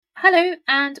Hello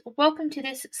and welcome to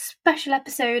this special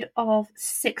episode of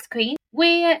Sixth Queen.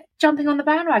 We're jumping on the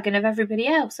bandwagon of everybody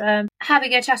else,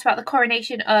 having a chat about the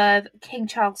coronation of King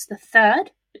Charles III,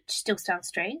 which still sounds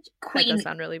strange. That does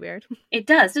sound really weird. It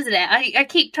does, doesn't it? I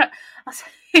keep trying.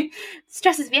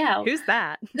 Stresses me out. Who's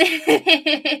that?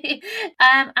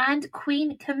 And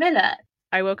Queen Camilla.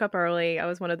 I woke up early. I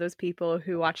was one of those people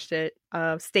who watched it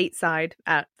stateside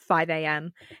at 5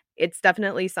 a.m. It's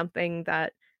definitely something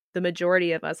that the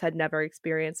majority of us had never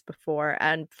experienced before.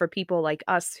 And for people like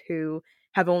us who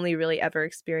have only really ever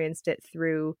experienced it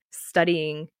through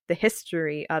studying the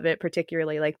history of it,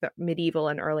 particularly like the medieval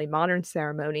and early modern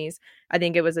ceremonies, I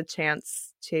think it was a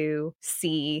chance to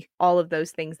see all of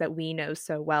those things that we know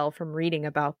so well from reading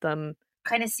about them.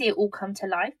 Kind of see it all come to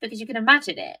life because you can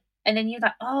imagine it. And then you're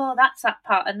like, oh, that's that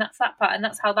part and that's that part and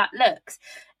that's how that looks.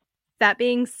 That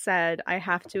being said, I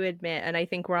have to admit, and I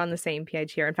think we're on the same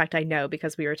page here. In fact, I know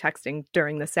because we were texting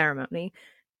during the ceremony.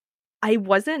 I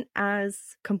wasn't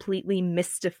as completely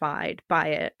mystified by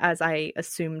it as I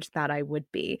assumed that I would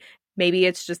be. Maybe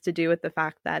it's just to do with the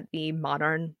fact that the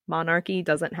modern monarchy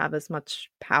doesn't have as much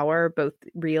power, both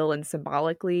real and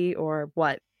symbolically, or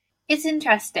what? It's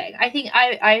interesting. I think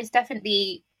I was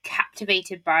definitely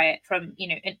captivated by it from,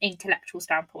 an intellectual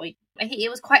standpoint. I think it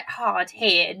was quite hard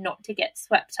here not to get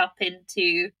swept up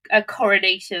into a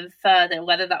coronation further,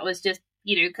 whether that was just,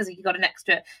 because you got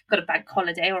a bank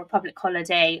holiday or a public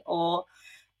holiday, or,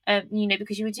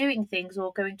 because you were doing things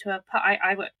or going to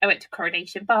I went to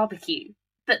coronation barbecue.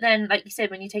 But then, like you said,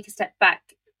 when you take a step back,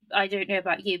 I don't know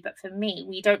about you, but for me,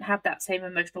 we don't have that same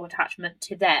emotional attachment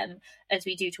to them as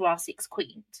we do to our six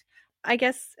queens. I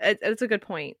guess it's a good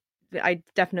point. I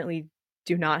definitely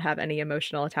do not have any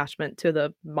emotional attachment to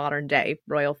the modern day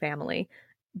royal family.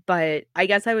 But I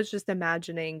guess I was just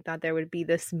imagining that there would be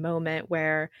this moment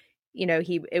where,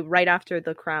 right after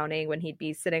the crowning, when he'd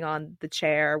be sitting on the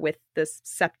chair with the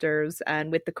scepters and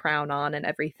with the crown on and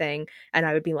everything. And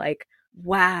I would be like,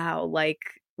 wow, like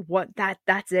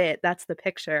that's it. That's the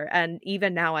picture. And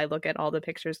even now I look at all the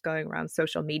pictures going around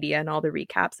social media and all the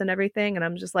recaps and everything. And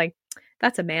I'm just like,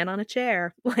 that's a man on a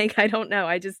chair. Like, I don't know.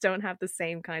 I just don't have the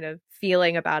same kind of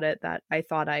feeling about it that I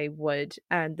thought I would.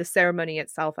 And the ceremony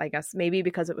itself, I guess, maybe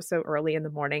because it was so early in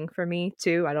the morning for me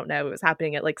too. I don't know. It was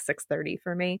happening at like 6:30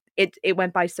 for me. It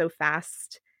went by so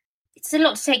fast. It's a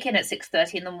lot to take in at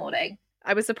 6:30 in the morning.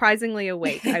 I was surprisingly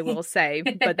awake, I will say,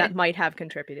 but that might have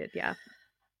contributed. Yeah.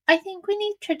 I think when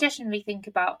you traditionally think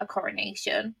about a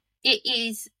coronation, it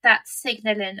is that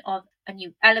signalling of a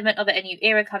new element of it, a new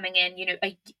era coming in,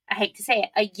 I hate to say it,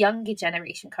 a younger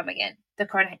generation coming in. The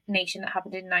coronation that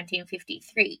happened in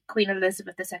 1953, Queen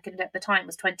Elizabeth II at the time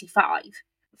was 25.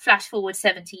 Flash forward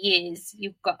 70 years,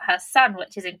 you've got her son,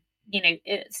 which is,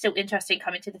 it's still interesting,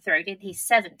 coming to the throne in his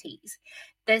 70s.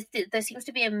 There seems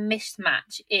to be a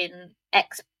mismatch in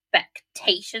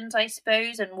expectations, I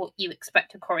suppose, and what you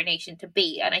expect a coronation to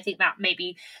be. And I think that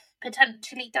maybe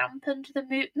potentially dampened the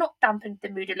mood, not dampened the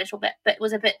mood a little bit, but it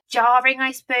was a bit jarring,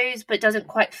 I suppose, but doesn't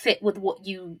quite fit with what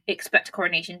you expect a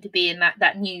coronation to be in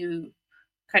that new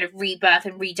kind of rebirth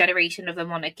and regeneration of a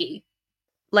monarchy.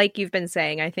 Like you've been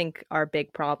saying, I think our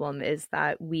big problem is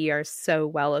that we are so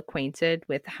well acquainted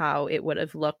with how it would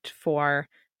have looked for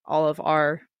all of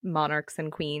our monarchs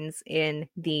and queens in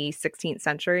the 16th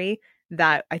century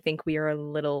that I think we are a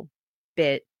little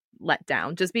bit let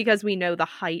down just because we know the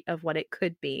height of what it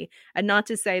could be. And not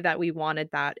to say that we wanted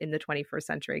that in the 21st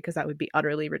century, because that would be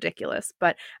utterly ridiculous.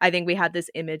 But I think we had this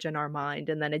image in our mind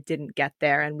and then it didn't get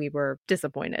there and we were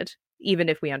disappointed, even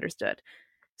if we understood.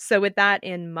 So with that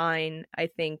in mind, I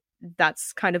think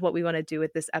that's kind of what we want to do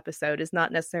with this episode, is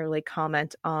not necessarily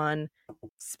comment on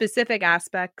specific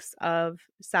aspects of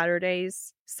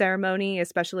Saturday's ceremony,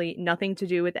 especially nothing to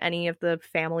do with any of the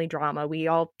family drama. We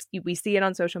see it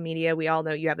on social media. We all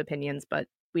know you have opinions, but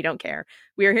we don't care.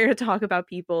 We are here to talk about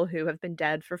people who have been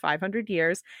dead for 500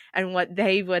 years and what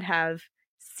they would have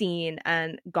seen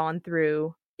and gone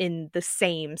through in the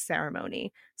same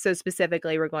ceremony. So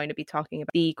specifically, we're going to be talking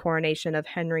about the coronation of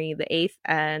Henry VIII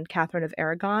and Catherine of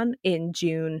Aragon in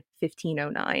June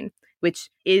 1509, which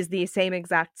is the same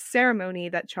exact ceremony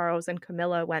that Charles and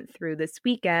Camilla went through this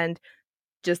weekend,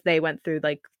 just they went through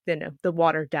the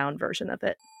watered down version of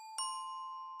it.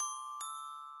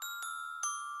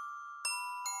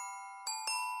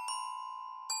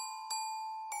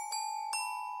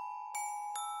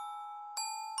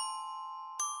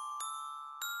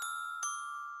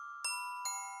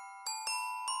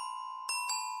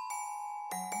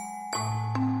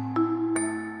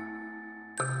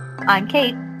 I'm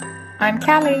Kate. I'm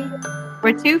Callie.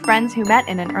 We're two friends who met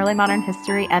in an early modern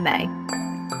history MA.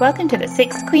 Welcome to the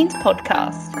Sixth Queens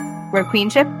podcast. where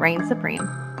queenship reigns supreme.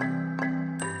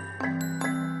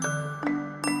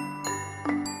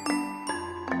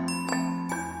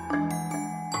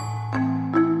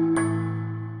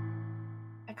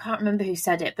 I can't remember who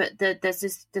said it, but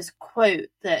there's this quote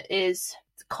that is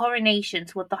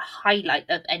coronations were the highlight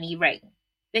of any reign,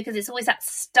 because it's always that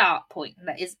start point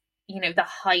that is, the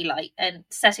highlight and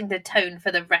setting the tone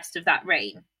for the rest of that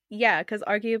reign. Yeah, because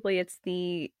arguably it's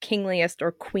the kingliest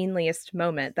or queenliest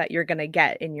moment that you're going to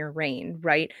get in your reign,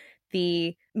 right?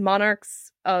 The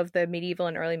monarchs of the medieval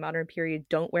and early modern period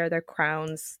don't wear their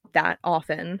crowns that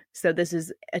often. So this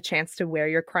is a chance to wear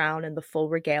your crown and the full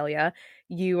regalia.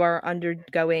 You are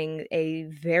undergoing a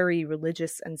very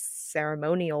religious and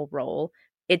ceremonial role.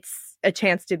 It's a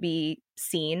chance to be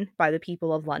seen by the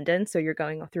people of London. So you're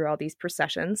going through all these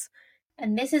processions.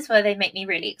 And this is where they make me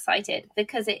really excited,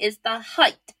 because it is the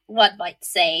height, one might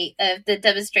say, of the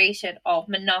demonstration of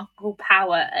monarchical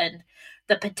power and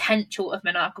the potential of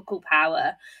monarchical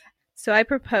power. So I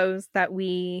propose that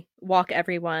we walk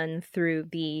everyone through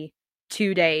the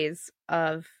 2 days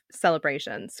of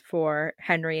celebrations for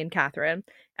Henry and Catherine.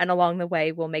 And along the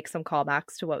way, we'll make some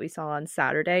callbacks to what we saw on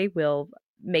Saturday. We'll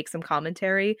make some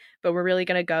commentary, but we're really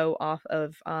going to go off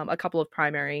of a couple of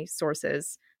primary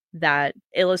sources that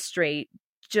illustrate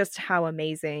just how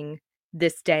amazing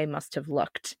this day must have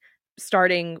looked.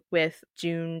 Starting with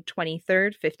June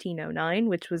 23rd, 1509,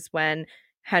 which was when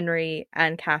Henry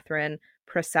and Catherine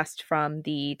processed from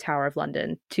the Tower of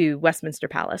London to Westminster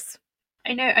Palace.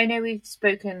 I know we've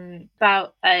spoken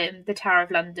about the Tower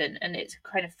of London and its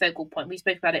kind of focal point. We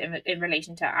spoke about it in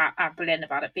relation to Anne Boleyn,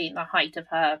 about it being the height of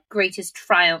her greatest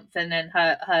triumph and then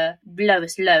her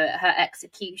lowest low at her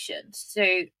execution. So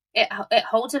it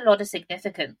holds a lot of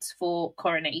significance for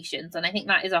coronations, and I think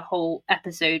that is a whole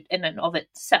episode in and of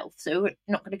itself. So we're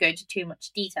not going to go into too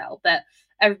much detail, but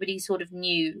everybody sort of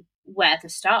knew where the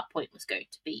start point was going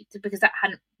to be, because that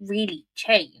hadn't really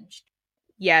changed.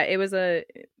 Yeah, it was a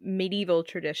medieval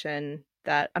tradition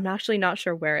that I'm actually not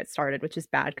sure where it started, which is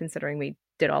bad considering we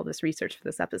did all this research for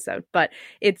this episode. But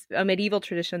it's a medieval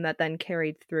tradition that then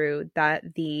carried through,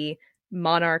 that the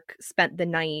monarch spent the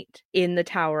night in the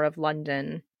Tower of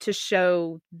London to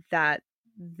show that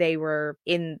they were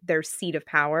in their seat of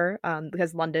power,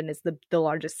 because London is the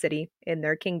largest city in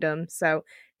their kingdom. So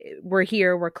we're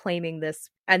here, we're claiming this.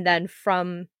 And then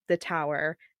from the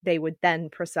Tower, they would then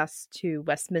process to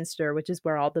Westminster, which is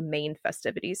where all the main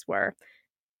festivities were.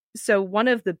 So one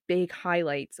of the big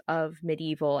highlights of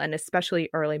medieval and especially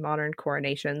early modern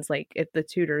coronations, like if the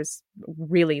Tudors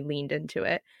really leaned into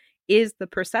it, is the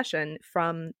procession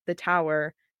from the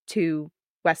Tower to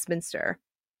Westminster.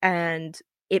 And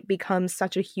it becomes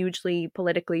such a hugely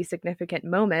politically significant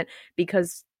moment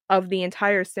because of the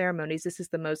entire ceremonies. This is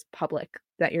the most public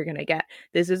that you're going to get.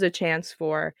 This is a chance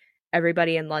for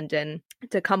everybody in London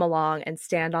to come along and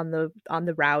stand on the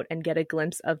route and get a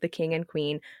glimpse of the king and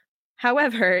queen.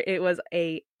 However, it was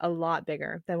a lot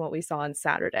bigger than what we saw on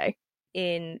Saturday.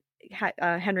 In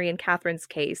Henry and Catherine's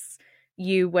case,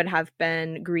 you would have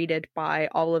been greeted by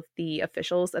all of the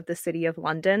officials of the city of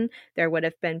London. There would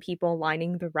have been people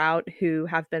lining the route who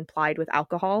have been plied with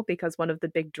alcohol, because one of the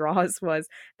big draws was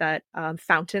that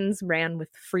fountains ran with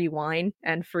free wine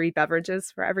and free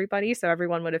beverages for everybody. So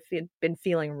everyone would have been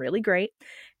feeling really great.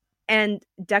 And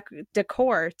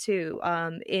decor, too.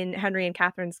 In Henry and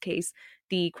Catherine's case,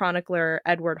 the chronicler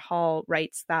Edward Hall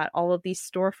writes that all of these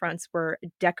storefronts were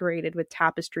decorated with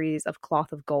tapestries of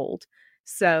cloth of gold.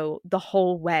 So the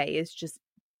whole way is just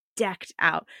decked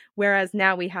out. Whereas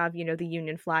now we have, the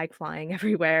Union flag flying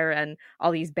everywhere and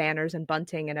all these banners and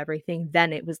bunting and everything.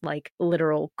 Then it was like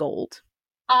literal gold.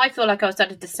 I feel like I was done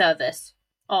a disservice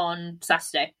on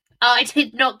Saturday. I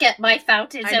did not get my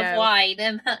fountains of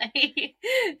wine.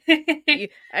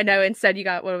 I know. Instead, you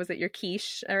got, what was it, your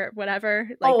quiche or whatever?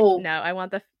 No, I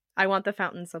want the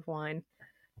fountains of wine.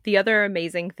 The other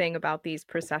amazing thing about these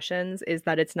processions is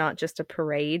that it's not just a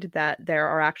parade, that there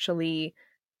are actually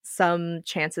some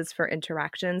chances for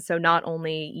interaction. So not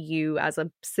only you as a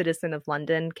citizen of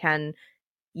London can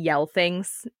yell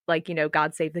things like,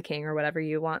 God save the king or whatever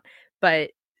you want, but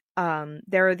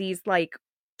there are these like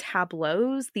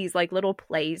tableaus, these like little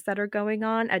plays that are going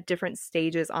on at different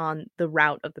stages on the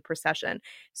route of the procession.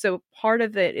 So part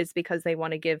of it is because they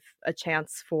want to give a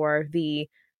chance for the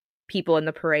people in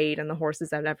the parade and the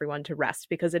horses and everyone to rest,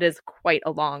 because it is quite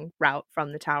a long route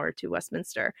from the Tower to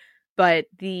Westminster. But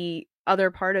the other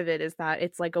part of it is that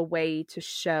it's like a way to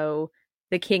show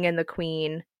the king and the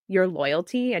queen your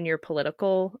loyalty and your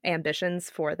political ambitions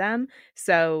for them.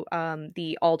 So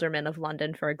the aldermen of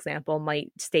London, for example,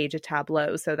 might stage a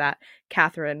tableau so that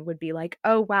Catherine would be like,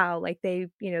 oh, wow, like they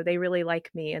really like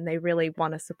me and they really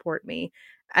want to support me.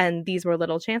 And these were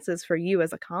little chances for you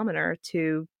as a commoner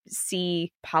to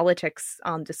see politics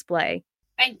on display.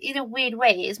 And in a weird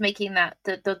way, it's making that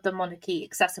the monarchy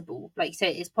accessible. Like you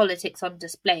say, it's politics on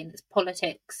display, and it's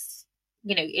politics,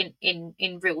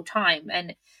 in real time,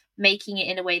 and making it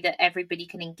in a way that everybody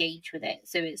can engage with it.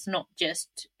 So it's not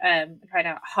just kind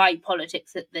of high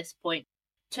politics at this point.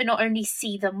 To not only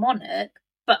see the monarch,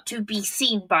 but to be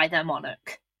seen by the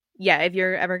monarch. Yeah, if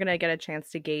you're ever going to get a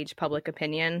chance to gauge public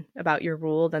opinion about your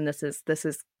rule, then this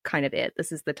is kind of it.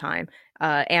 This is the time.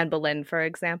 Anne Boleyn, for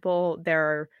example, there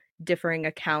are differing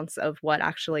accounts of what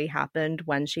actually happened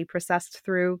when she processed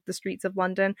through the streets of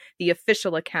London. The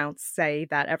official accounts say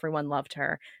that everyone loved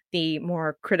her. The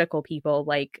more critical people,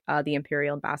 like the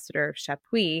Imperial Ambassador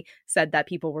Chapuis, said that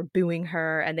people were booing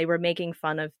her and they were making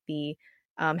fun of the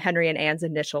Henry and Anne's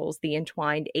initials, the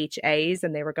entwined HAs,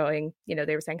 and they were going,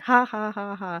 they were saying, ha, ha,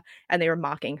 ha, ha, and they were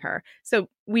mocking her. So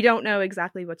we don't know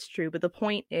exactly what's true, but the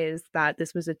point is that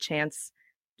this was a chance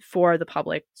for the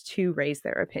public to raise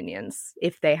their opinions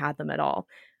if they had them at all.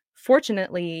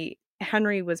 Fortunately,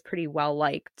 Henry was pretty well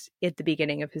liked at the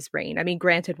beginning of his reign. I mean,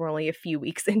 granted, we're only a few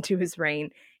weeks into his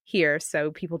reign here, so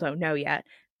people don't know yet.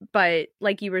 But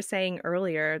like you were saying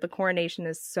earlier, the coronation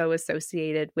is so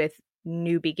associated with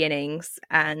new beginnings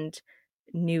and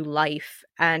new life.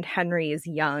 And Henry is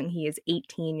young. He is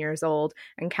 18 years old,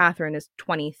 and Catherine is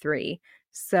 23.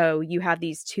 So you have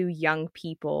these two young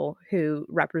people who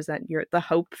represent the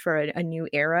hope for a new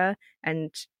era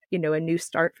and, a new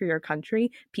start for your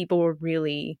country. People were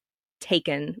really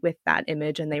taken with that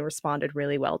image and they responded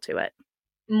really well to it.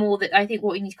 More that I think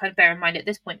what we need to kind of bear in mind at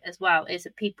this point as well is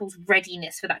that people's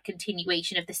readiness for that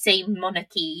continuation of the same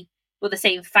monarchy or the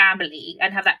same family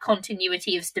and have that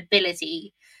continuity of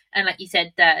stability. And like you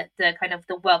said, the kind of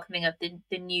the welcoming of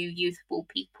the new youthful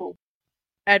people.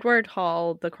 Edward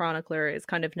Hall, the chronicler, is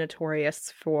kind of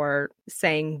notorious for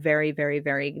saying very, very,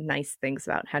 very nice things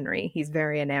about Henry. He's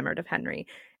very enamored of Henry.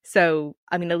 So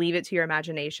I'm going to leave it to your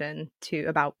imagination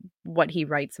about what he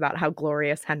writes about how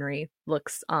glorious Henry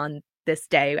looks on this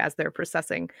day as they're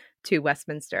processing to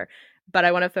Westminster. But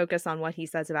I want to focus on what he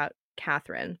says about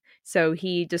Catherine. So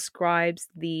he describes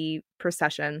the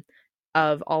procession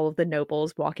of all of the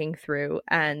nobles walking through,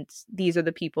 and these are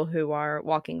the people who are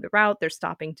walking the route. They're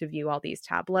stopping to view all these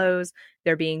tableaus.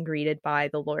 They're being greeted by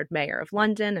the Lord Mayor of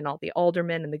London and all the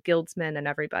aldermen and the guildsmen and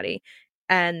everybody.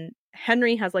 And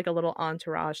Henry has like a little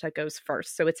entourage that goes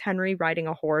first. So it's Henry riding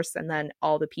a horse and then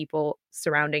all the people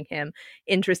surrounding him.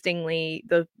 Interestingly,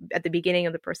 at the beginning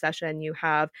of the procession, you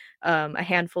have a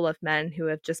handful of men who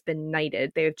have just been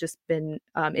knighted. They have just been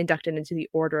inducted into the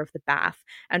Order of the Bath.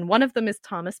 And one of them is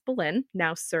Thomas Boleyn,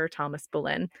 now Sir Thomas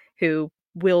Boleyn, who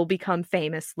will become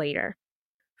famous later.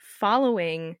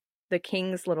 Following the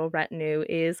king's little retinue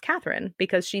is Catherine,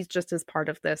 because she's just as part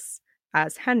of this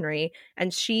as Henry,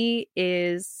 and she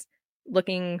is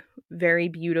looking very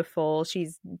beautiful.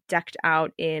 She's decked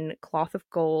out in cloth of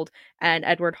gold, and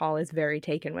Edward Hall is very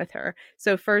taken with her.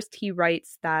 So first he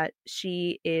writes that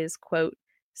she is, quote,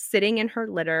 sitting in her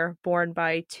litter borne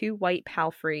by two white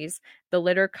palfreys, the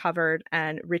litter covered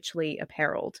and richly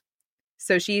apparelled.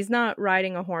 So she's not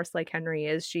riding a horse like Henry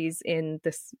is. She's in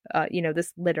this,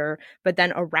 this litter. But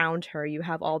then around her, you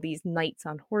have all these knights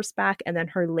on horseback. And then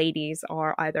her ladies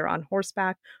are either on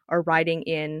horseback or riding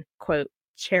in, quote,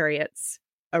 chariots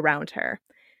around her.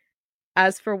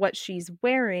 As for what she's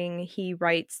wearing, he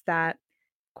writes that,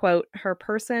 quote, her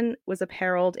person was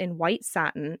apparelled in white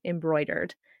satin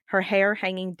embroidered, her hair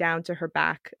hanging down to her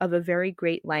back, of a very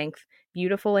great length,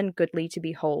 beautiful and goodly to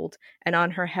behold, and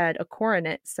on her head a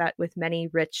coronet set with many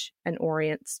rich and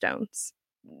orient stones.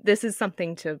 This is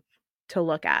something to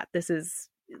look at. This is,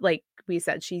 like we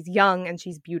said, she's young and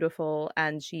she's beautiful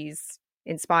and she's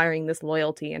inspiring this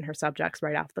loyalty in her subjects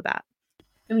right off the bat.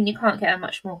 I mean, you can't get a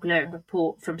much more glowing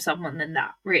report from someone than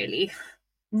that, really.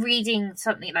 Reading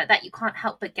something like that, you can't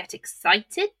help but get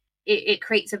excited. It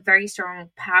creates a very strong,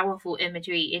 powerful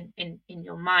imagery in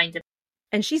your mind.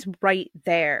 And she's right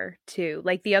there, too.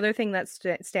 Like, the other thing that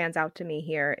stands out to me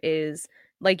here is,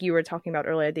 like you were talking about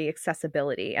earlier, the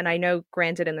accessibility. And I know,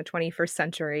 granted, in the 21st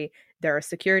century, there are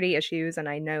security issues, and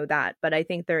I know that. But I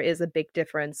think there is a big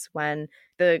difference when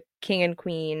the king and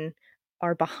queen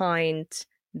are behind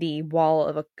the wall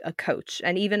of a coach.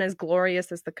 And even as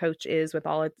glorious as the coach is with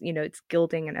all its, its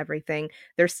gilding and everything,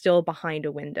 they're still behind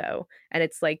a window. And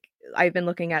it's like I've been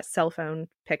looking at cell phone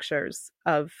pictures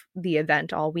of the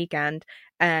event all weekend,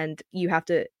 and you have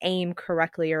to aim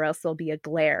correctly or else there'll be a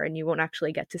glare and you won't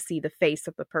actually get to see the face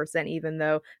of the person, even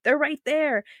though they're right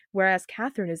there. Whereas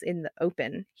Catherine is in the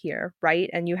open here, right?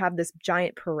 And you have this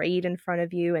giant parade in front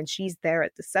of you, and she's there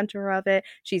at the center of it.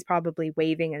 She's probably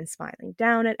waving and smiling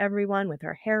down at everyone with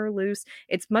her hair loose.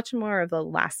 It's much more of a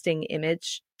lasting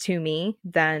image to me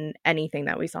than anything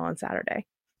that we saw on Saturday.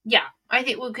 Yeah, I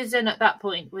think, well, because then at that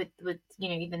point with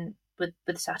even with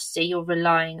Saturday, you're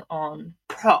relying on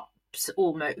props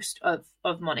almost of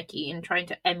monarchy and trying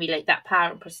to emulate that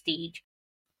power and prestige.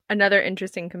 Another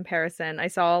interesting comparison, I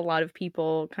saw a lot of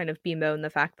people kind of bemoan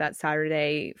the fact that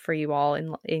Saturday for you all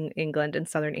in England and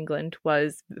southern England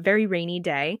was a very rainy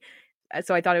day.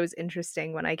 So I thought it was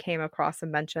interesting when I came across a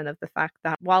mention of the fact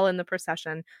that while in the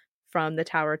procession from the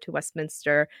Tower to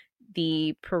Westminster,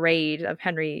 the parade of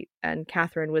Henry and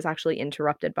Catherine was actually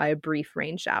interrupted by a brief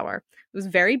rain shower. It was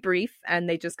very brief, and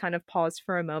they just kind of paused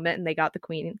for a moment and they got the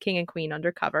king and queen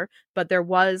under cover. But there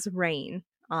was rain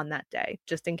on that day,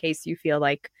 just in case you feel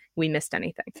like we missed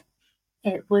anything.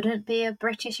 It wouldn't be a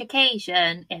British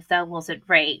occasion if there wasn't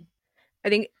rain. I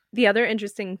think the other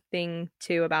interesting thing,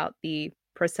 too, about the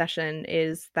procession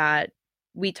is that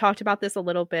we talked about this a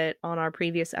little bit on our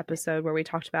previous episode where we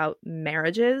talked about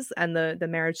marriages and the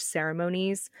marriage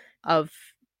ceremonies of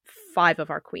 5 of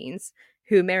our queens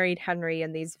who married Henry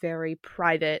in these very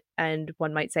private and,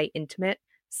 one might say, intimate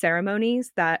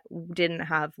ceremonies that didn't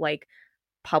have like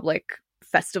public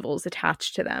festivals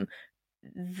attached to them.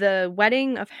 The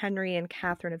wedding of Henry and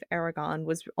Catherine of Aragon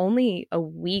was only a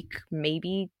week,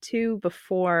 maybe 2,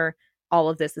 before all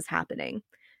of this is happening.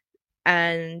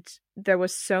 And there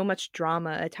was so much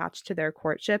drama attached to their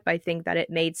courtship. I think that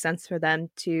it made sense for them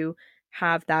to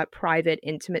have that private,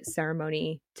 intimate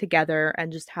ceremony together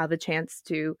and just have a chance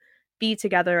to be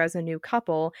together as a new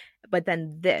couple. But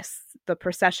then the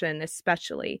procession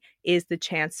especially, is the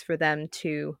chance for them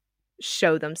to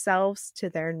show themselves to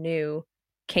their new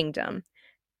kingdom.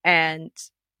 And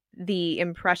the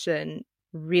impression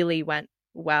really went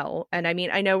well. And I mean,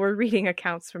 I know we're reading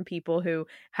accounts from people who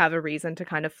have a reason to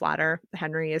kind of flatter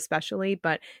Henry especially,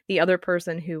 but the other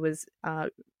person who was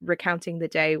recounting the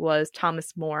day was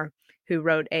Thomas More, who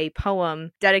wrote a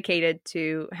poem dedicated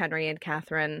to Henry and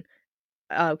Catherine,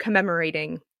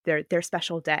 commemorating their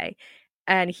special day.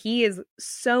 And he is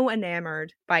so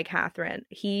enamored by Catherine.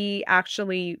 He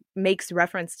actually makes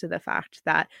reference to the fact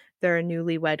that they're a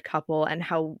newlywed couple and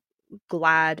how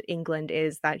glad England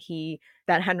is that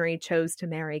Henry chose to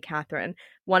marry Catherine.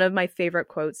 One of my favorite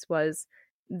quotes was,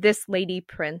 "This lady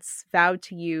prince, vowed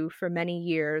to you for many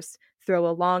years, through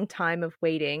a long time of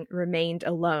waiting, remained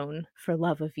alone for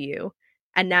love of you."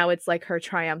 And now it's like her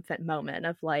triumphant moment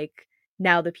of like,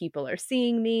 now the people are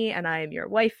seeing me and I am your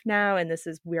wife now, and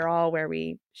we're all where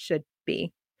we should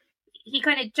be. He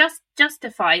kind of just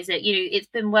justifies it. It's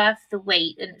been worth the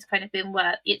wait, and it's kind of been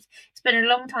worth it's been a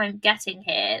long time getting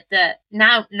here. That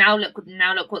now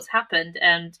look what's happened,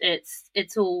 and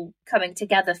it's all coming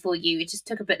together for you. It just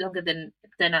took a bit longer than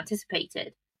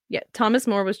anticipated. Yeah, Thomas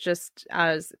More was just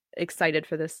as excited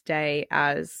for this day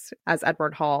as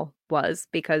Edward Hall was,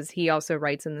 because he also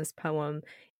writes in this poem,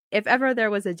 "If ever there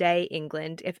was a day,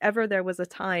 England, if ever there was a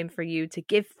time for you to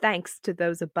give thanks to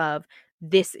those above,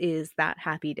 this is that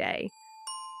happy day."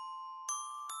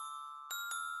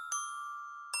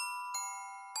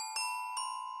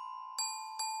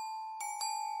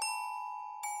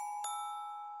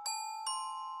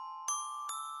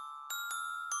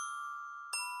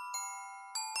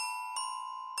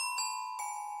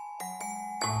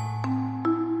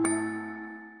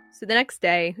 So the next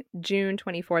day, June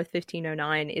 24th,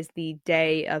 1509, is the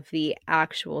day of the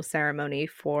actual ceremony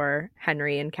for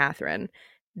Henry and Catherine.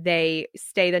 They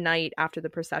stay the night after the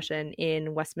procession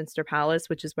in Westminster Palace,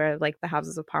 which is where like the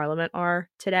Houses of Parliament are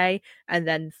today. And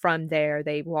then from there,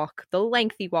 they walk the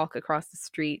lengthy walk across the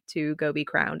street to go be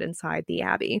crowned inside the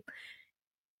Abbey.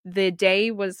 The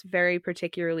day was very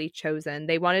particularly chosen.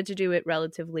 They wanted to do it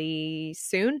relatively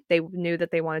soon. They knew that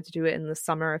they wanted to do it in the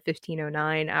summer of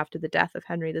 1509 after the death of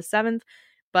Henry VII.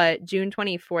 But June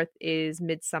 24th is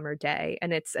Midsummer Day,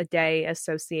 and it's a day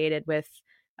associated with,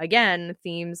 again,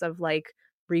 themes of like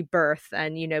rebirth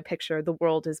and, picture the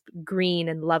world is green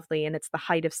and lovely and it's the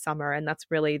height of summer. And that's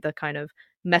really the kind of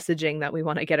messaging that we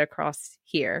want to get across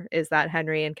here, is that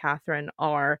Henry and Catherine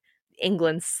are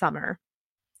England's summer.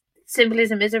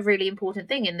 Symbolism is a really important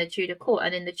thing in the Tudor court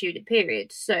and in the Tudor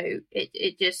period. So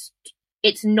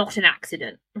it's not an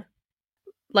accident.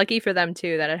 Lucky for them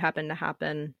too that it happened to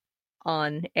happen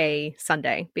on a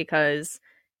Sunday, because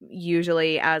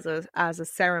usually as a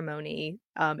ceremony.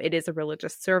 It is a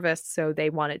religious service, so they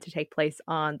want it to take place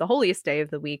on the holiest day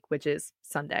of the week, which is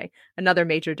Sunday. Another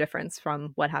major difference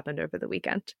from what happened over the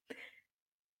weekend.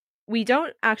 We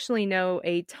don't actually know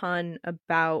a ton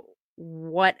about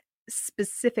what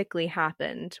specifically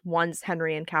happened once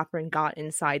Henry and Catherine got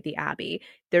inside the abbey.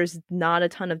 There's not a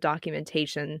ton of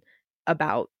documentation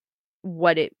about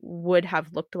what it would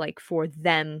have looked like for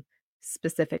them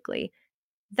specifically.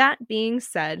 That being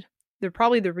said,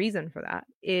 probably the reason for that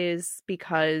is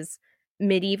because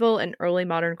medieval and early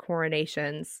modern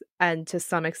coronations, and to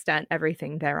some extent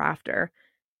everything thereafter,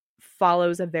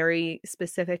 follows a very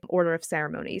specific order of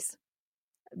ceremonies.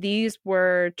 These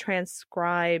were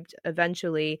transcribed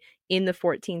eventually in the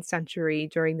 14th century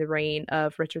during the reign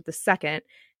of Richard II,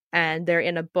 and they're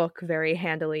in a book very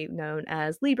handily known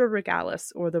as Liber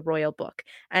Regalis, or the Royal Book.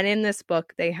 And in this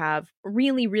book, they have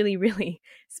really, really, really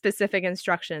specific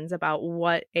instructions about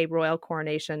what a royal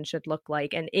coronation should look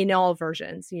like, and in all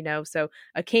versions, so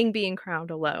a king being crowned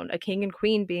alone, a king and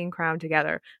queen being crowned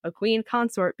together, a queen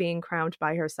consort being crowned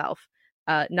by herself.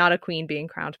 Not a queen being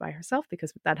crowned by herself,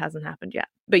 because that hasn't happened yet,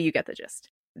 but you get the gist.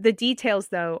 The details,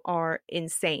 though, are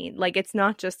insane. Like, it's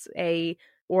not just a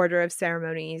order of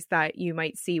ceremonies that you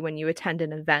might see when you attend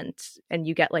an event and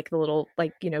you get like the little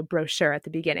brochure at the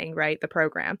beginning, right? The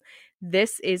program.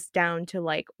 This is down to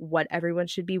like what everyone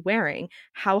should be wearing,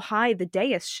 how high the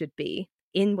dais should be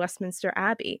in Westminster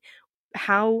Abbey,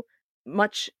 how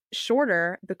much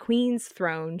shorter the Queen's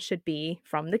throne should be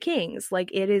from the King's.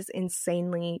 Like, it is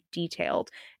insanely detailed.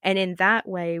 And in that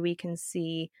way, we can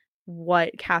see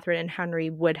what Catherine and Henry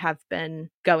would have been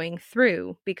going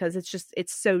through, because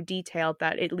it's so detailed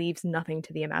that it leaves nothing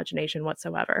to the imagination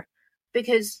whatsoever.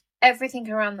 Because everything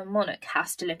around the monarch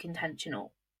has to look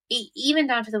intentional. Even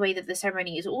down to the way that the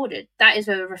ceremony is ordered. That is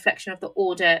a reflection of the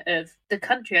order of the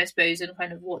country, I suppose, and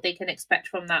kind of what they can expect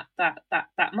from that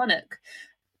monarch.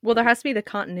 Well, there has to be the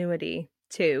continuity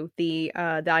too. The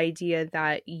idea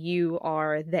that you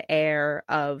are the heir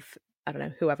of, I don't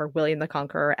know, whoever, William the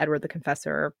Conqueror, Edward the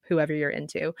Confessor, whoever you're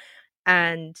into,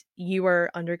 and you are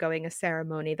undergoing a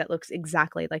ceremony that looks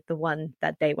exactly like the one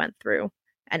that they went through.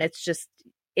 And it's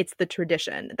the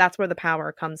tradition. That's where the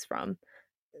power comes from.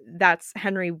 That's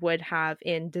Henry would have,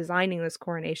 in designing this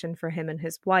coronation for him and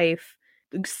his wife,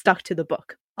 stuck to the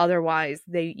book. Otherwise,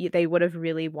 they would have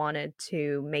really wanted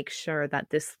to make sure that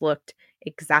this looked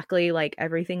exactly like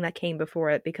everything that came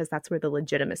before it, because that's where the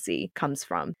legitimacy comes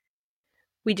from.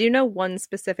 We do know one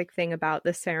specific thing about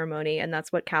this ceremony, and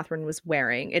that's what Catherine was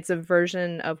wearing. It's a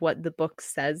version of what the book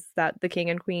says that the king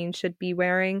and queen should be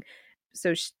wearing.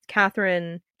 So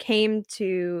Catherine came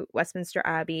to Westminster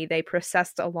Abbey. They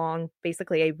processed along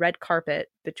basically a red carpet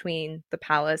between the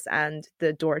palace and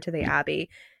the door to the abbey.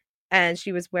 And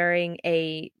she was wearing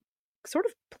a sort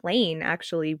of plain,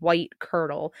 actually, white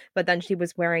kirtle, but then she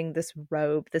was wearing this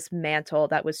robe, this mantle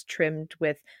that was trimmed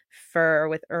with fur,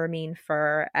 with ermine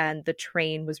fur, and the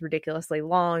train was ridiculously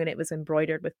long and it was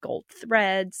embroidered with gold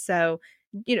thread. So,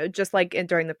 just like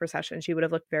during the procession, she would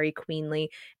have looked very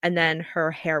queenly. And then her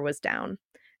hair was down.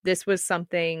 This was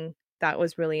something that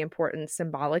was really important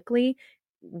symbolically.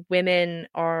 Women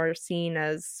are seen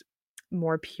as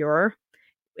more pure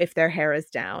if their hair is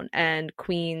down, and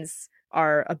queens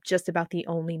are just about the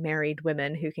only married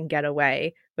women who can get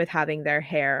away with having their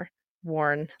hair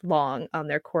worn long on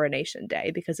their coronation day,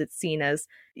 because it's seen as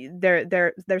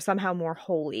they're somehow more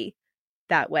holy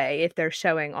that way if they're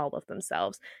showing all of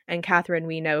themselves. And Catherine,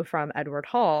 we know from Edward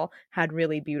Hall, had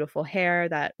really beautiful hair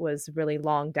that was really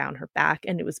long down her back,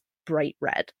 and it was bright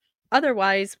red.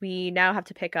 Otherwise, we now have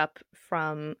to pick up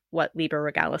from what Liber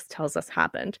Regalis tells us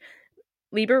happened.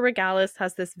 Liber Regalis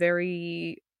has this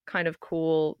very kind of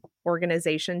cool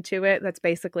organization to it that's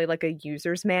basically like a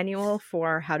user's manual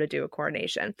for how to do a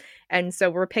coronation. And so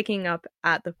we're picking up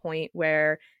at the point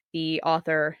where the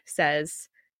author says,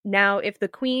 "Now, if the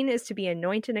queen is to be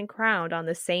anointed and crowned on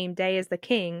the same day as the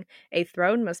king, a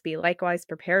throne must be likewise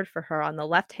prepared for her on the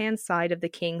left-hand side of the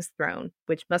king's throne,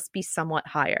 which must be somewhat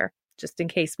higher," just in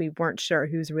case we weren't sure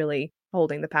who's really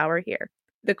holding the power here.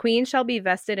 "The queen shall be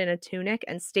vested in a tunic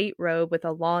and state robe with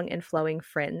a long and flowing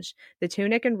fringe. The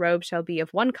tunic and robe shall be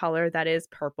of one color, that is,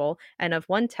 purple, and of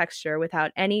one texture,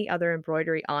 without any other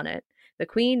embroidery on it. The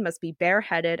queen must be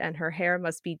bareheaded, and her hair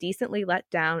must be decently let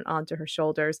down onto her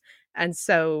shoulders," and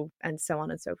so on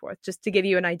and so forth, just to give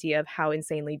you an idea of how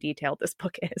insanely detailed this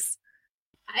book is.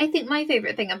 I think my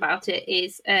favourite thing about it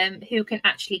is who can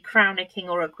actually crown a king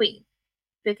or a queen,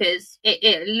 because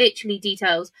it literally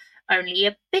details only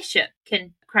a bishop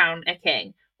can crown a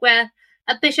king, where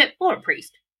a bishop or a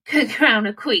priest can crown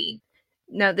a queen.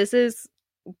 Now, this is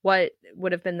what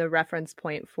would have been the reference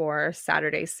point for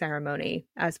Saturday's ceremony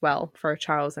as well for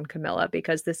Charles and Camilla,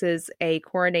 because this is a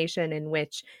coronation in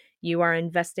which you are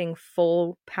investing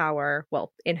full power,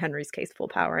 well, in Henry's case, full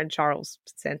power, and Charles'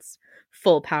 sense,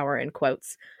 full power in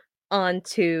quotes,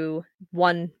 onto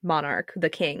one monarch, the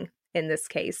king in this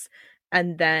case.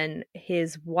 And then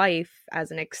his wife,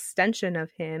 as an extension of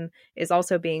him, is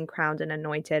also being crowned and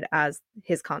anointed as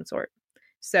his consort.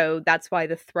 So that's why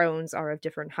the thrones are of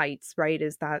different heights, right?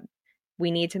 Is that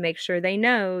we need to make sure they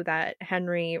know that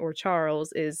Henry or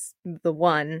Charles is the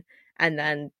one, and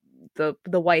then the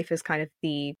wife is kind of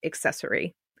the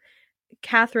accessory.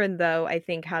 Catherine, though, I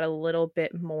think had a little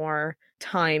bit more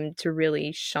time to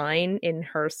really shine in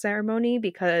her ceremony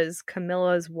because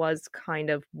Camilla's was kind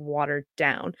of watered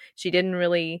down. She didn't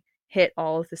really hit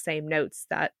all of the same notes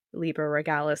that Liber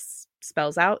Regalis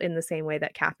spells out in the same way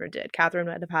that Catherine did. Catherine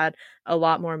would have had a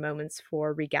lot more moments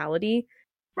for regality.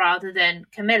 Rather than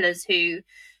Camilla's, who,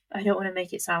 I don't want to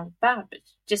make it sound bad, but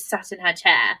just sat in her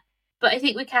chair. But I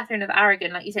think with Catherine of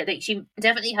Aragon, like you said, like she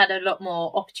definitely had a lot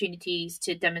more opportunities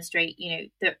to demonstrate,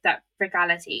 that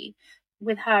regality.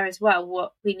 With her as well,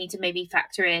 what we need to maybe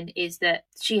factor in is that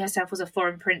she herself was a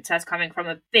foreign princess coming from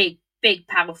a big,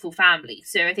 powerful family.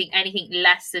 So I think anything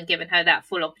less than giving her that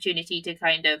full opportunity to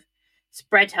kind of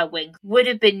spread her wings would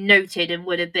have been noted and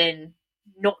would have been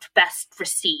not best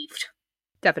received.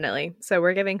 Definitely. So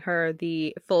we're giving her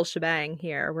the full shebang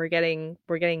here. We're getting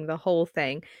the whole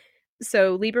thing.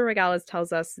 So Liber Regalis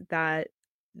tells us that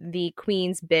the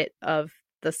Queen's bit of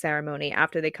the ceremony,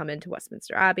 after they come into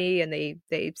Westminster Abbey and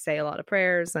they say a lot of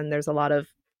prayers and there's a lot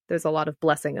of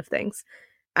blessing of things.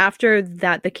 After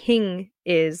that, the king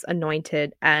is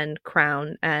anointed and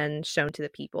crowned and shown to the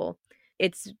people.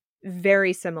 It's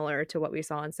very similar to what we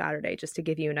saw on Saturday, just to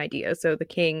give you an idea. So the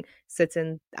king sits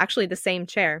in actually the same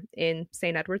chair, in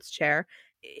St. Edward's chair,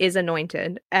 is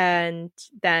anointed, and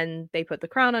then they put the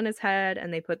crown on his head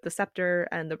and they put the scepter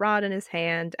and the rod in his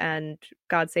hand and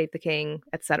God save the king,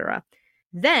 etc.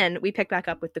 Then we pick back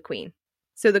up with the queen.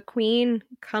 So the queen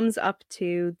comes up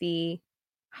to the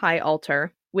high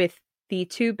altar with the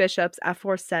two bishops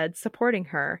aforesaid supporting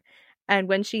her. And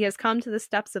when she has come to the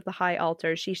steps of the high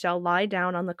altar, she shall lie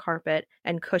down on the carpet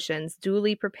and cushions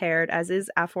duly prepared as is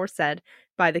aforesaid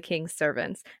by the king's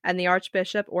servants. And the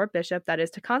archbishop or bishop that is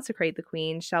to consecrate the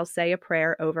queen shall say a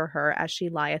prayer over her as she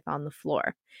lieth on the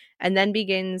floor. And then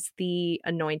begins the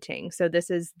anointing. So this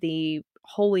is the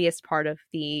holiest part of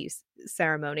the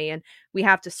ceremony. And we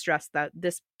have to stress that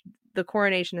the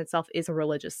coronation itself is a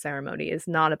religious ceremony. It's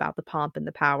not about the pomp and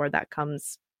the power that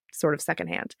comes sort of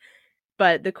secondhand.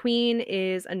 But the queen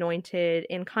is anointed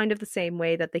in kind of the same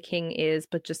way that the king is,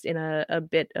 but just in a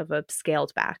bit of a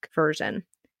scaled back version.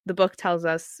 The book tells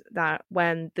us that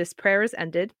when this prayer is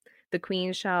ended, the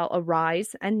queen shall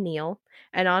arise and kneel,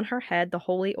 and on her head the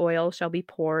holy oil shall be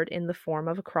poured in the form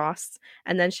of a cross,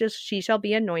 and then she shall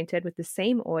be anointed with the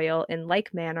same oil in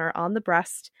like manner on the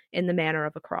breast in the manner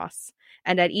of a cross.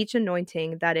 And at each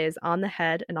anointing, that is, on the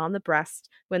head and on the breast,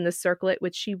 when the circlet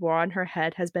which she wore on her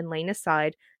head has been lain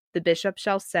aside, the bishop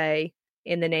shall say,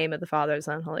 in the name of the Father,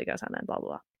 Son, and Holy Ghost, amen, blah, blah,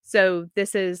 blah. So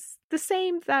this is the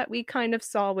same that we kind of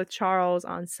saw with Charles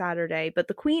on Saturday, but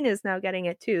the queen is now getting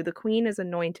it too. The queen is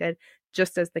anointed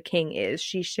just as the king is.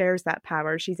 She shares that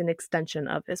power. She's an extension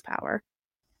of his power.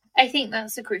 I think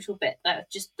that's a crucial bit,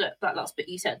 just that last bit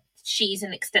you said. She's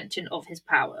an extension of his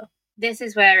power. This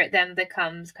is where it then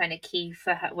becomes kind of key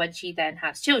for her when she then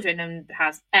has children and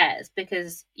has heirs,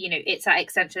 because, it's that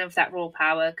extension of that royal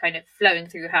power kind of flowing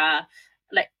through her,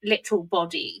 like, literal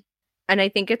body. And I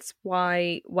think it's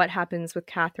why what happens with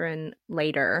Catherine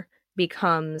later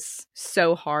becomes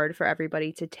so hard for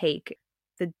everybody to take.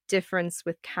 The difference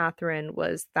with Catherine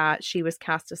was that she was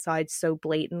cast aside so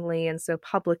blatantly and so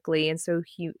publicly, and so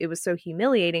it was so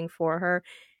humiliating for her,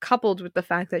 coupled with the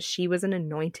fact that she was an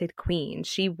anointed queen.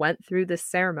 She went through this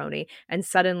ceremony, and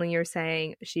suddenly you're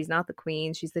saying she's not the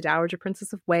queen, she's the Dowager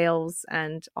Princess of Wales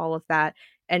and all of that.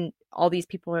 And all these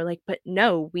people are like, but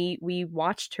no, we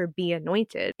watched her be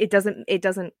anointed. It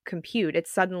doesn't compute.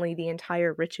 It's suddenly the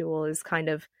entire ritual is kind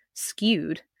of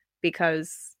skewed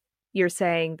because you're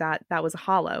saying that was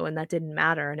hollow and that didn't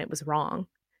matter and it was wrong.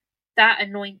 That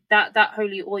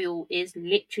holy oil is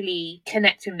literally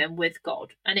connecting them with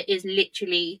God, and it is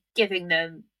literally giving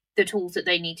them the tools that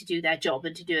they need to do their job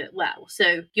and to do it well.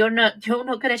 So you're not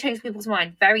going to change people's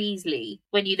mind very easily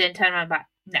when you then turn around back.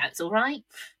 No, it's all right.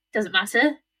 Doesn't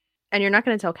matter. And you're not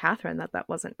going to tell Catherine that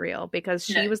wasn't real, because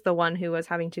she was the one who was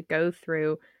having to go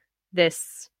through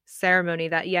this ceremony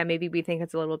that, yeah, maybe we think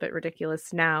it's a little bit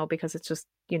ridiculous now because it's just,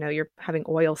 you're having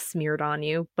oil smeared on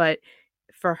you. But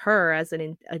for her, as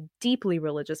a deeply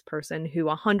religious person who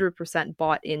 100%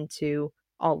 bought into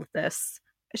all of this,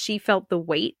 she felt the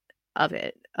weight of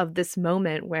it, of this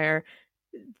moment where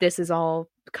this is all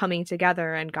coming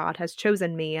together and God has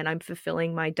chosen me and I'm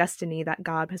fulfilling my destiny that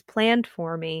God has planned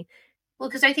for me. Well,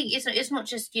 because I think it's not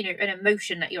just, an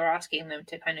emotion that you're asking them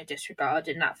to kind of disregard,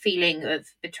 and that feeling of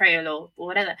betrayal or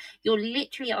whatever. You're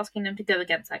literally asking them to go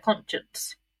against their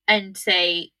conscience and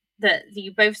say that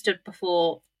you both stood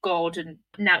before God and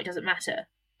now it doesn't matter.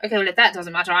 Okay, well, if that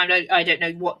doesn't matter, I don't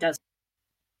know what does.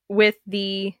 With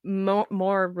the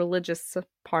more religious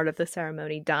part of the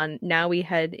ceremony done, now we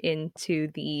head into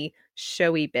the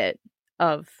showy bit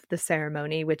of the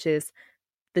ceremony, which is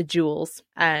the jewels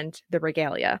and the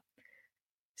regalia.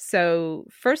 So,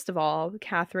 first of all,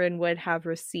 Catherine would have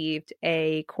received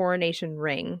a coronation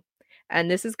ring. And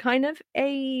this is kind of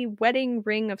a wedding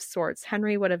ring of sorts.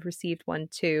 Henry would have received one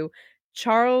too.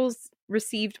 Charles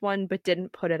received one but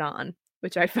didn't put it on,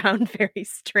 which I found very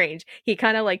strange. He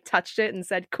kind of like touched it and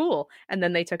said, cool. And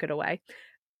then they took it away.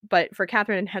 But for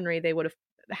Catherine and Henry, they would have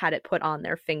had it put on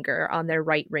their finger, on their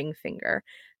right ring finger.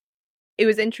 It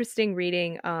was interesting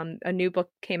reading, a new book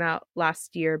came out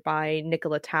last year by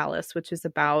Nicola Tallis, which is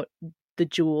about the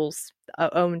jewels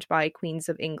owned by queens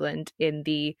of England in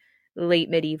the late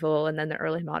medieval and then the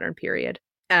early modern period.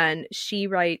 And she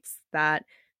writes that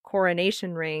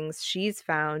coronation rings she's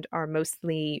found are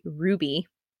mostly ruby,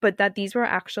 but that these were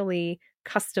actually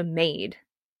custom made.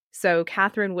 So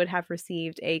Catherine would have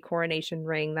received a coronation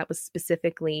ring that was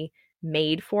specifically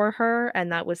made for her,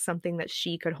 and that was something that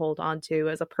she could hold on to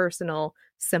as a personal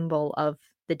symbol of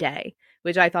the day,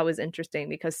 which I thought was interesting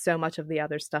because so much of the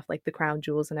other stuff, like the crown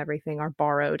jewels and everything, are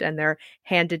borrowed and they're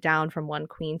handed down from one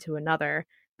queen to another.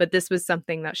 But this was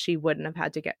something that she wouldn't have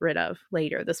had to get rid of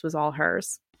later. This was all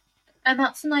hers. And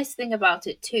that's the nice thing about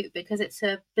it too, because it's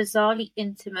a bizarrely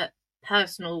intimate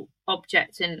personal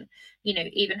object, and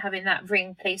even having that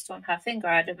ring placed on her finger,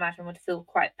 I'd imagine would feel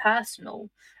quite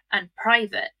personal and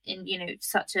private in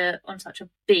such a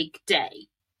big day.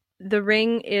 The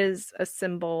ring is a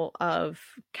symbol of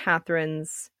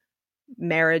Catherine's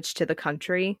marriage to the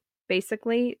country,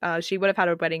 basically. She would have had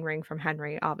a wedding ring from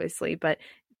Henry, obviously, but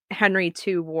Henry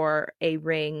too wore a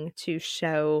ring to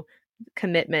show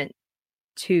commitment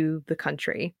to the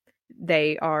country.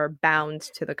 They are bound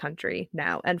to the country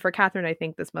now. And for Catherine, I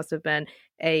think this must have been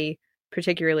a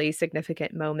particularly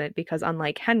significant moment because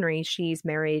unlike Henry, she's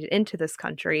married into this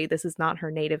country. This is not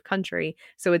her native country.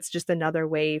 So it's just another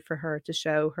way for her to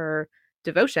show her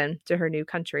devotion to her new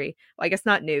country. Well, I guess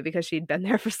not new because she'd been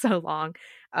there for so long,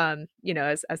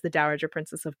 as the Dowager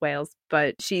Princess of Wales.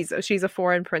 But she's a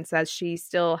foreign princess. She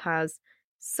still has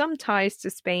some ties to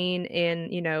Spain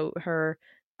in, her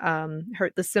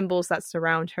the symbols that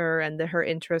surround her and her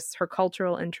interests, her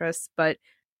cultural interests. But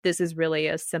this is really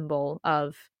a symbol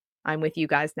of, I'm with you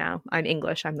guys now. I'm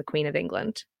English. I'm the Queen of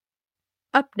England.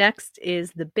 Up next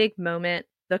is the big moment,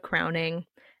 the crowning.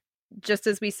 Just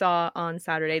as we saw on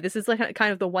Saturday, this is like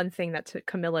kind of the one thing that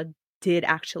Camilla did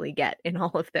actually get in all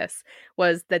of this,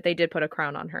 was that they did put a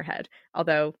crown on her head.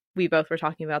 Although we both were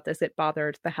talking about this, it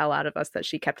bothered the hell out of us that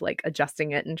she kept like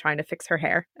adjusting it and trying to fix her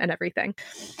hair and everything.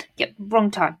 Yep, wrong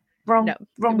time. Wrong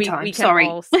time. Sorry.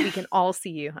 We can all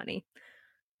see you, honey.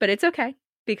 But it's okay,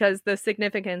 because the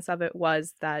significance of it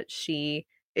was that she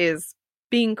is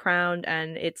being crowned,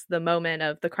 and it's the moment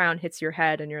of the crown hits your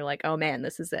head and you're like, oh man,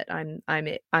 this is it. I'm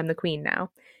the queen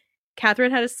now.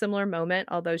 Catherine had a similar moment,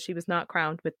 although she was not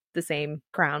crowned with the same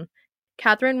crown.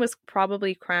 Catherine was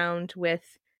probably crowned with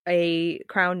a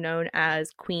crown known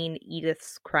as Queen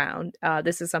Edith's crown.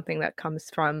 This is something that comes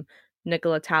from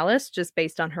Nicola Tallis, just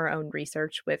based on her own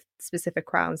research with specific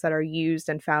crowns that are used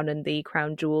and found in the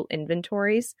crown jewel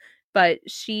inventories. But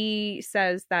she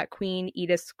says that Queen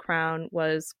Edith's crown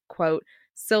was, quote,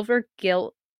 silver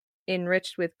gilt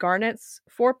enriched with garnets,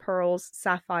 4 pearls,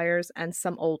 sapphires, and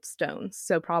some old stones.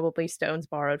 So probably stones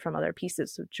borrowed from other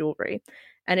pieces of jewelry.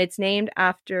 And it's named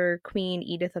after Queen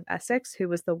Edith of Essex, who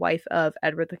was the wife of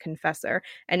Edward the Confessor,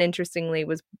 and interestingly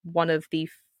was one of the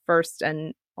first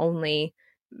and only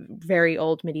very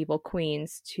old medieval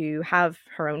queens to have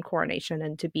her own coronation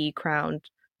and to be crowned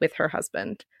with her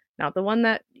husband. Not the one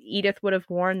that Edith would have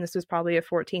worn. This was probably a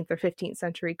 14th or 15th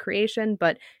century creation,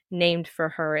 but named for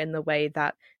her in the way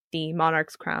that the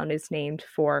monarch's crown is named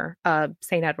for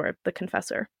St. Edward the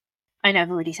Confessor. I know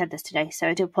I've already said this today, so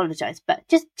I do apologise, but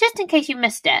just in case you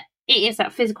missed it, it is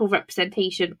that physical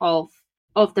representation of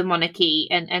the monarchy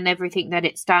and everything that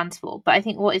it stands for. But I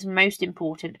think what is most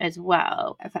important as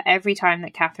well, for every time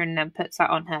that Catherine then puts that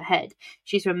on her head,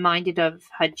 she's reminded of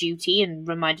her duty and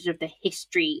reminded of the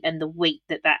history and the weight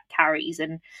that carries.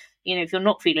 And if you're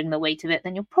not feeling the weight of it,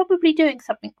 then you're probably doing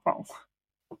something wrong.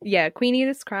 Yeah, Queen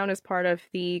Edith's crown is part of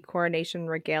the coronation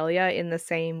regalia in the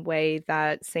same way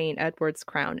that St. Edward's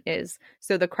crown is.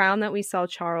 So the crown that we saw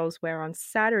Charles wear on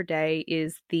Saturday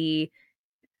is the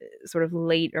sort of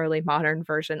late early modern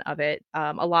version of it.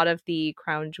 A lot of the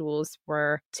crown jewels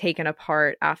were taken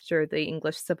apart after the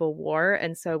English Civil War,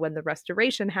 and so when the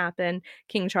Restoration happened,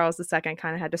 King Charles II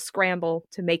kind of had to scramble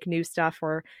to make new stuff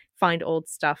or find old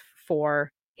stuff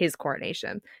for his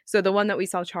coronation. So the one that we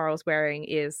saw Charles wearing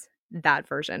is that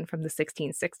version from the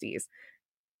 1660s.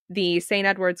 The St.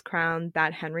 Edward's crown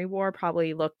that Henry wore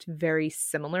probably looked very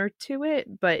similar to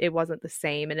it, but it wasn't the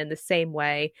same. And in the same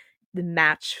way, the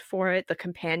match for it, the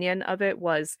companion of it,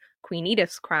 was Queen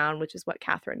Edith's crown, which is what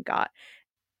Catherine got.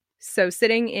 So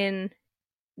sitting in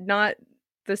not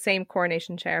the same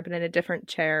coronation chair, but in a different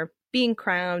chair, being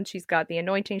crowned, she's got the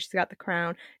anointing, she's got the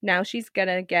crown. Now she's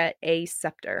gonna get a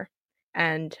scepter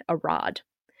and a rod.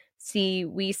 See,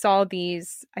 we saw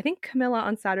these, I think Camilla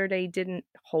on Saturday didn't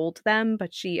hold them,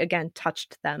 but she again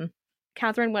touched them.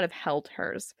 Catherine would have held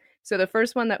hers. So the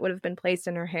first one that would have been placed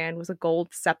in her hand was a gold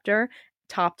scepter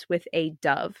topped with a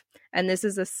dove. And this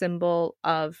is a symbol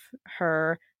of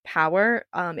her power.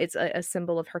 It's a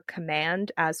symbol of her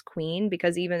command as queen,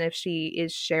 because even if she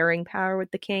is sharing power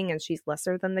with the king and she's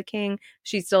lesser than the king,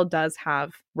 she still does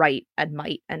have right and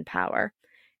might and power.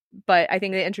 But I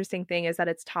think the interesting thing is that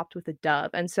it's topped with a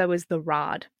dove, and so is the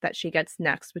rod that she gets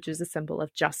next, which is a symbol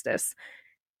of justice.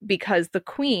 Because the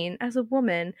queen, as a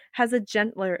woman, has a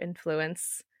gentler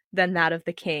influence than that of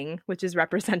the king, which is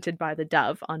represented by the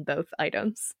dove on both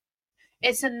items.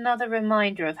 It's another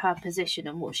reminder of her position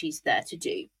and what she's there to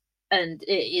do. And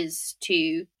it is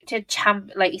to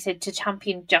like you said, to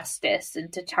champion justice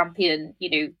and to champion,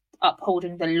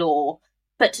 upholding the law,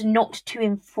 but not to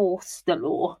enforce the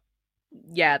law.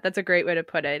 Yeah, that's a great way to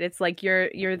put it. It's like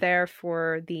you're there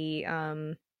for the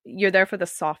you're there for the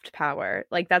soft power.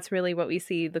 Like that's really what we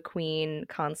see the queen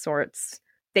consorts,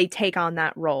 they take on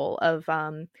that role of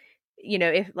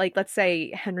if, like, let's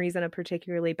say Henry's in a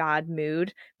particularly bad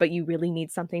mood, but you really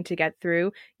need something to get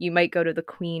through, you might go to the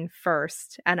queen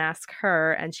first and ask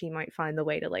her, and she might find the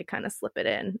way to like kind of slip it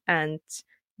in and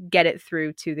get it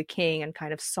through to the king and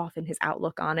kind of soften his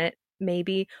outlook on it,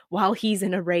 maybe while he's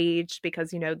in a rage because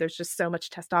there's just so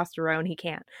much testosterone he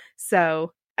can't.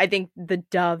 So I think the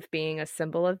dove being a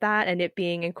symbol of that and it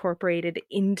being incorporated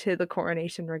into the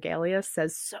coronation regalia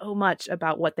says so much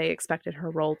about what they expected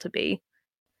her role to be.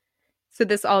 So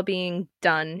this all being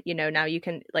done, now you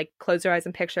can like close your eyes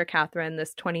and picture Catherine,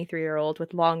 this 23-year-old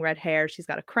with long red hair. She's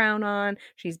got a crown on,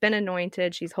 she's been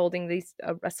anointed, she's holding these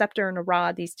a scepter and a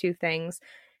rod, these two things.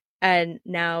 And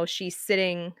now she's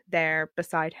sitting there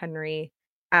beside Henry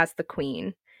as the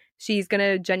queen. She's going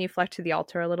to genuflect to the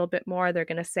altar a little bit more. They're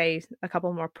going to say a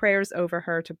couple more prayers over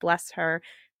her to bless her.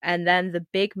 And then the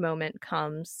big moment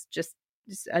comes, just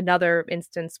another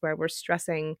instance where we're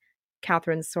stressing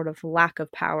Catherine's sort of lack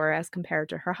of power as compared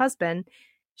to her husband.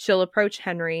 She'll approach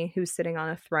Henry, who's sitting on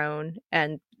a throne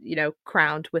and,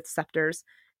 crowned with scepters,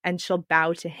 and she'll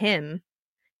bow to him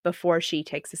before she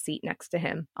takes a seat next to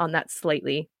him on that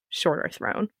slightly shorter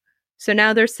throne. So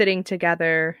now they're sitting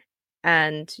together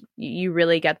and you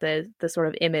really get the sort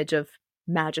of image of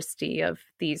majesty of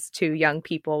these two young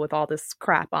people with all this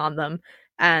crap on them,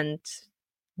 and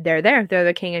they're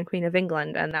the king and queen of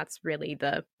England, and that's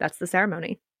the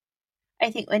ceremony. I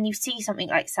think when you see something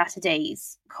like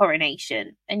Saturday's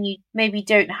coronation and you maybe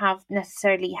don't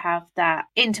necessarily have that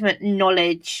intimate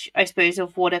knowledge, I suppose,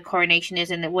 of what a coronation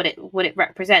is and what it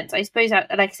represents, I suppose,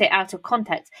 like I say, out of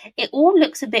context, it all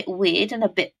looks a bit weird and a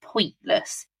bit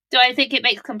pointless. Do I think it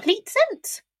makes complete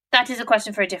sense? That is a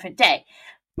question for a different day.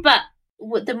 But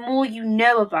the more you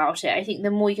know about it, I think the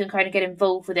more you can kind of get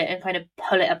involved with it and kind of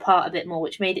pull it apart a bit more,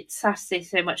 which made it Saturday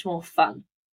so much more fun.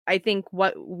 I think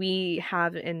what we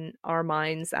have in our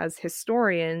minds as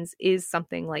historians is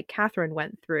something like Catherine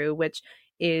went through, which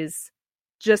is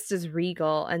just as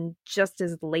regal and just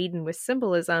as laden with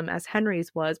symbolism as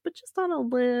Henry's was, but just on a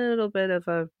little bit of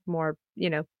a more,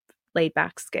 laid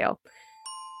back scale.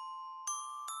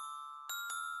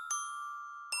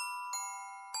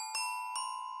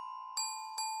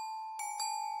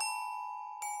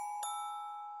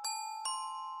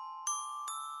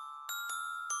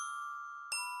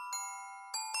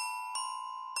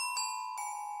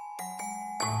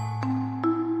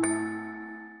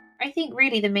 I think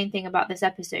really the main thing about this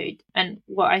episode and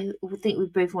what I think we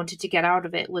both wanted to get out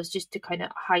of it was just to kind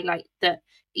of highlight that,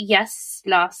 yes,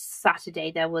 last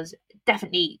Saturday there was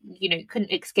definitely,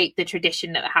 couldn't escape the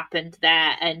tradition that happened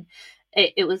there. And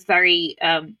it was very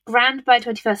grand by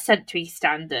 21st century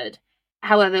standard.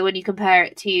 However, when you compare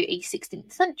it to a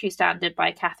 16th century standard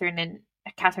by Catherine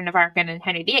of Aragon and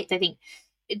Henry VIII, I think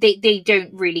they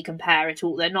don't really compare at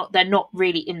all. They're not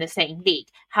really in the same league.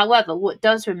 However, what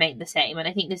does remain the same, and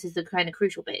I think this is the kind of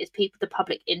crucial bit, is the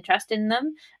public interest in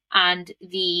them and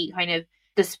the kind of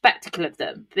the spectacle of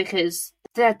them, because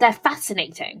they're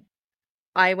fascinating.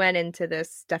 I went into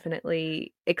this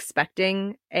definitely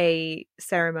expecting a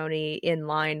ceremony in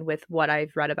line with what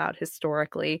I've read about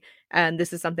historically. And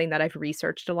this is something that I've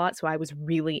researched a lot. So I was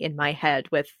really in my head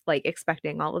with like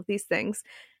expecting all of these things.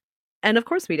 And of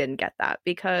course, we didn't get that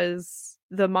because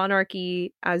the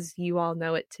monarchy, as you all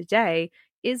know it today,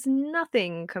 is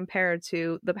nothing compared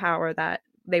to the power that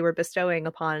they were bestowing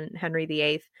upon Henry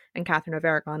VIII and Catherine of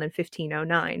Aragon in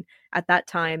 1509. At that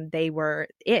time, they were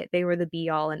it. They were the be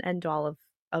all and end all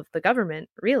of the government,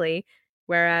 really.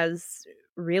 Whereas,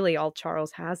 really, all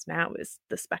Charles has now is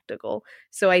the spectacle.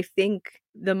 So I think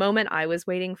the moment I was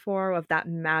waiting for of that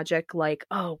magic, like,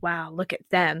 oh, wow, look at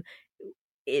them,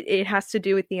 it has to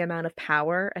do with the amount of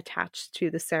power attached to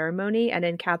the ceremony. And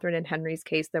in Catherine and Henry's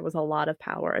case, there was a lot of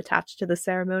power attached to the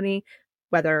ceremony,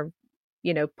 whether,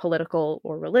 political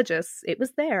or religious, it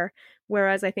was there.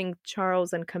 Whereas I think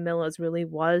Charles and Camilla's really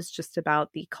was just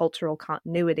about the cultural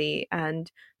continuity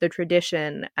and the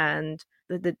tradition and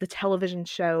the television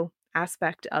show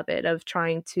aspect of it, of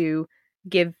trying to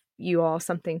give you all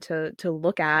something to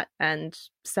look at and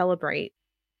celebrate.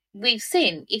 We've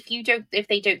seen if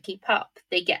they don't keep up,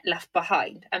 they get left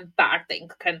behind and bad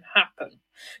things can happen.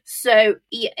 So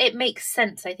it makes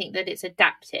sense, I think, that it's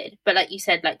adapted. But like you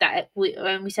said, like that,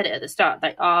 when we said it at the start,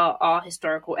 like our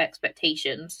historical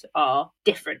expectations are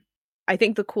different. I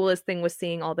think the coolest thing was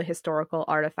seeing all the historical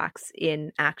artifacts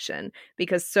in action,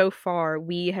 because so far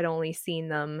we had only seen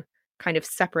them kind of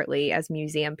separately as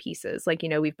museum pieces. Like,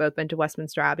 we've both been to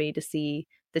Westminster Abbey to see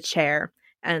the chair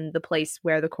and the place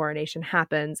where the coronation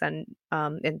happens, and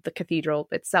in the cathedral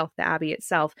itself, the abbey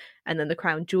itself, and then the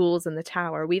crown jewels and the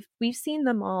tower. We've seen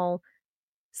them all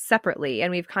separately,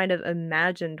 and we've kind of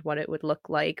imagined what it would look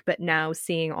like, but now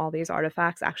seeing all these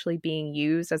artifacts actually being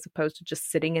used as opposed to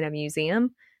just sitting in a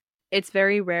museum, it's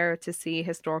very rare to see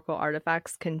historical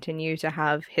artifacts continue to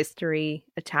have history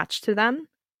attached to them.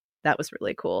 That was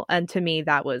really cool, and to me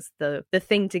that was the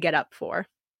thing to get up for.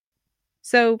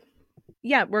 So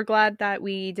yeah, we're glad that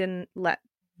we didn't let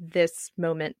this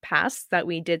moment pass, that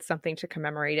we did something to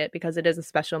commemorate it, because it is a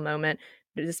special moment.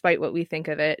 Despite what we think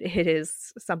of it, it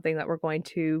is something that we're going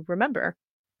to remember.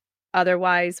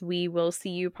 Otherwise, we will see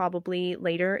you probably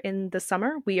later in the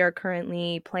summer. We are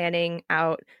currently planning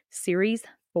out series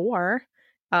 4,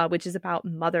 which is about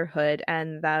motherhood,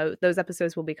 and those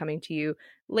episodes will be coming to you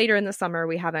later in the summer.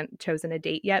 We haven't chosen a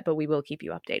date yet, but we will keep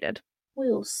you updated.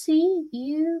 We'll see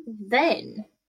you then.